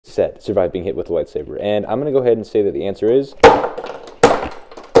set survive being hit with a lightsaber? And I'm going to go ahead and say that the answer is...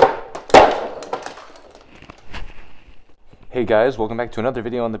 Hey guys, welcome back to another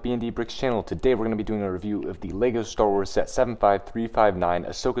video on the B&D Bricks channel. Today we're going to be doing a review of the LEGO Star Wars set 75359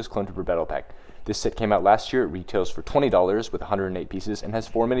 Ahsoka's Clone Trooper Battle Pack. This set came out last year. It retails for $20 with 108 pieces and has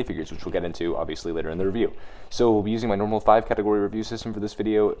 4 minifigures, which we'll get into obviously later in the review. So we'll be using my normal 5 category review system for this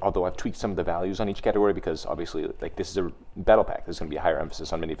video, although I've tweaked some of the values on each category because obviously like this is a battle pack. There's going to be a higher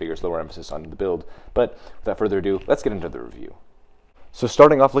emphasis on minifigures, lower emphasis on the build. But without further ado, let's get into the review. So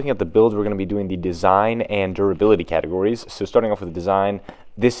starting off looking at the builds, we're going to be doing the design and durability categories. So starting off with the design,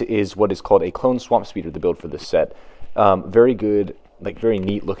 this is what is called a Clone Swamp Speeder, the build for this set. Very good, like very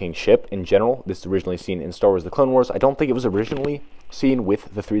neat looking ship in general. This is originally seen in Star Wars The Clone Wars. I don't think it was originally seen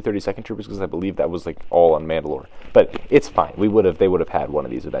with the 332nd Troopers because I believe that was like all on Mandalore. But it's fine. They would have had one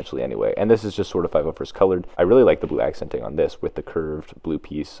of these eventually anyway. And this is just sort of 501st colored. I really like the blue accenting on this with the curved blue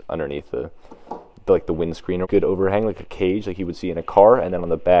piece underneath the windscreen. Good overhang, like a cage like you would see in a car, and then on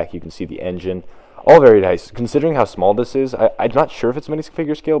the back you can see the engine. All very nice. Considering how small this is, I'm not sure if it's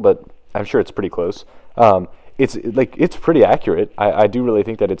minifigure scale, but I'm sure it's pretty close. It's pretty accurate. I do really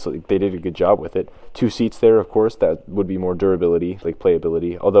think that it's like they did a good job with it. 2 seats there, of course, that would be more durability, like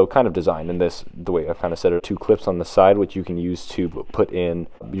playability, although kind of designed in this, the way I've kind of said it. 2 clips on the side, which you can use to put in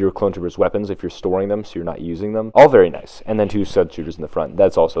your clone troopers' weapons if you're storing them, so you're not using them. All very nice. And then 2 stud shooters in the front.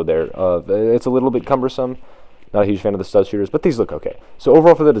 That's also there. It's a little bit cumbersome. Not a huge fan of the stud shooters, but these look okay. So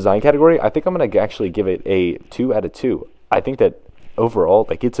overall for the design category, I think I'm going to actually give it a 2 out of 2. I think that overall,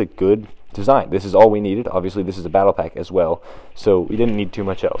 like, it's a good design. This is all we needed. Obviously, this is a battle pack as well, so we didn't need too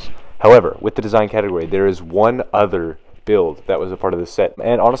much else. However, with the design category, there is one other build that was a part of the set,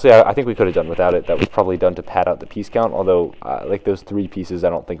 and honestly, I think we could have done without it. That was probably done to pad out the piece count, although like those 3 pieces I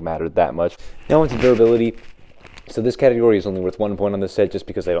don't think mattered that much. Now onto durability. So this category is only worth 1 point on this set just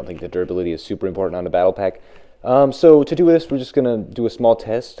because I don't think the durability is super important on a battle pack. So to do this, we're just going to do a small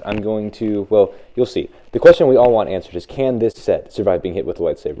test. I'm going to, well, you'll see. The question we all want answered is, can this set survive being hit with a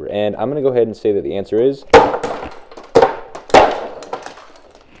lightsaber? And I'm going to go ahead and say that the answer is...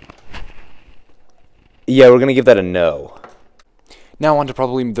 yeah, we're going to give that a no. Now on to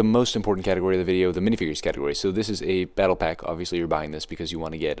probably the most important category of the video, the minifigures category. So this is a battle pack. Obviously you're buying this because you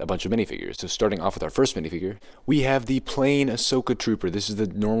want to get a bunch of minifigures. So starting off with our first minifigure, we have the plain Ahsoka Trooper. This is the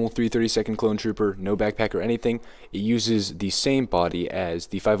normal 332nd Clone Trooper, no backpack or anything. It uses the same body as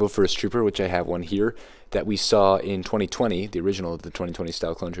the 501st Trooper, which I have one here, that we saw in 2020, the original of the 2020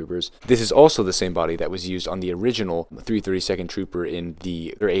 style Clone Troopers. This is also the same body that was used on the original 332nd Trooper in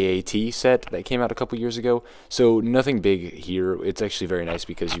the AAT set that came out a couple years ago. So nothing big here. It's actually very nice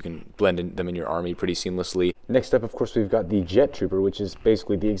because you can blend them in your army pretty seamlessly. Next up, of course, we've got the Jet Trooper, which is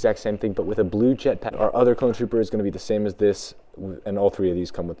basically the exact same thing, but with a blue jetpack. Our other Clone Trooper is going to be the same as this, and all 3 of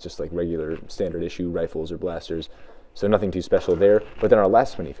these come with just like regular standard issue rifles or blasters. So nothing too special there. But then our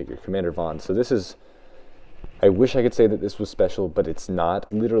last minifigure, Commander Vaughn. So this is... I wish I could say that this was special, but it's not.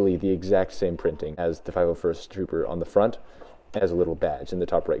 Literally the exact same printing as the 501st Trooper on the front. It has a little badge in the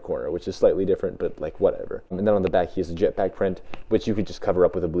top right corner, which is slightly different, but like whatever. And then on the back, he has a jetpack print, which you could just cover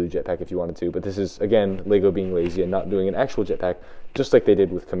up with a blue jetpack if you wanted to. But this is, again, LEGO being lazy and not doing an actual jetpack, just like they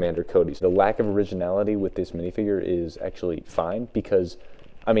did with Commander Cody. So the lack of originality with this minifigure is actually fine because...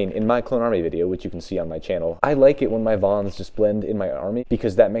 I mean, in my Clone Army video, which you can see on my channel, I like it when my Vaughns just blend in my army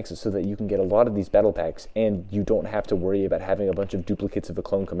because that makes it so that you can get a lot of these battle packs and you don't have to worry about having a bunch of duplicates of a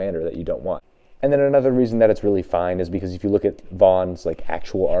clone commander that you don't want. And then another reason that it's really fine is because if you look at Vaughn's like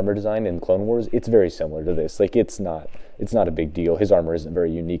actual armor design in Clone Wars, it's very similar to this. Like it's not a big deal. His armor isn't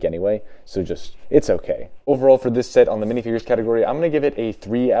very unique anyway, so just it's okay. Overall for this set on the minifigures category, I'm gonna give it a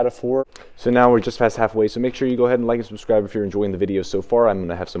 3 out of 4. So now we're just past halfway, so make sure you go ahead and like and subscribe if you're enjoying the video so far. I'm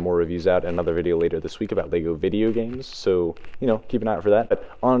gonna have some more reviews out and another video later this week about LEGO video games, so you know, keep an eye out for that. But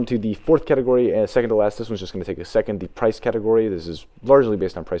on to the 4th category, and second to last. This one's just gonna take a second. The price category. This is largely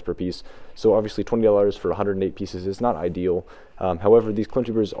based on price per piece, so obviously $20 for 108 pieces is not ideal. However, these Clone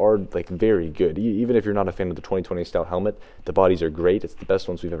Troopers are like very good. Even if you're not a fan of the 2020 style helmet, the bodies are great. It's the best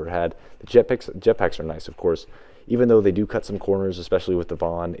ones we've ever had. The jetpacks are nice, of course. Even though they do cut some corners, especially with the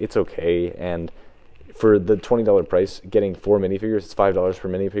Vaughn, it's okay. And for the $20 price, getting 4 minifigures, it's $5 per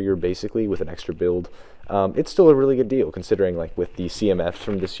minifigure basically with an extra build. It's still a really good deal considering like with the CMFs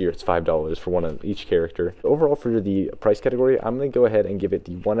from this year, it's $5 for one of each character. Overall for the price category, I'm going to go ahead and give it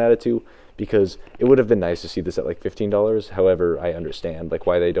the 1 out of 2 because it would have been nice to see this at like $15. However, I understand like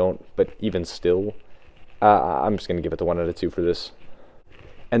why they don't, but even still, I'm just going to give it the 1 out of 2 for this.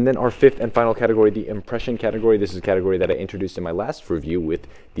 And then our fifth and final category, the impression category. This is a category that I introduced in my last review with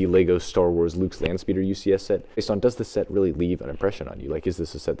the LEGO Star Wars Luke's Landspeeder UCS set. Based on, does the set really leave an impression on you? Like, is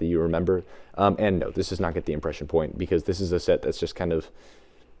this a set that you remember? And no, this does not get the impression point, because this is a set that's just kind of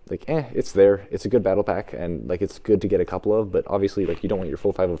like, it's there. It's a good battle pack, and like, it's good to get a couple of, but obviously, like, you don't want your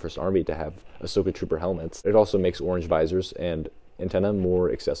full 501st Army to have Ahsoka Trooper helmets. It also makes orange visors and antenna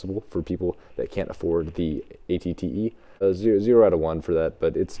more accessible for people that can't afford the ATTE. 0 out of 1 for that,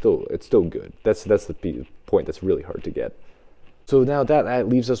 but it's still good. That's the point that's really hard to get. So now that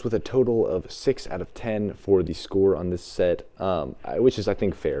leaves us with a total of 6 out of 10 for the score on this set, which is, I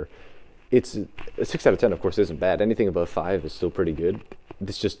think, fair. It's a 6 out of 10, of course, isn't bad. Anything above 5 is still pretty good.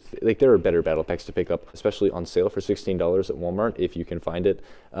 It's just, like, there are better battle packs to pick up, especially on sale for $16 at Walmart, if you can find it.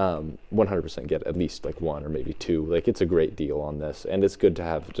 100% get at least, like, 1 or maybe 2. Like, it's a great deal on this, and it's good to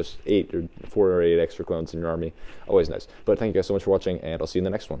have just 4 or 8 extra clones in your army. Always nice. But thank you guys so much for watching, and I'll see you in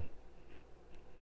the next one.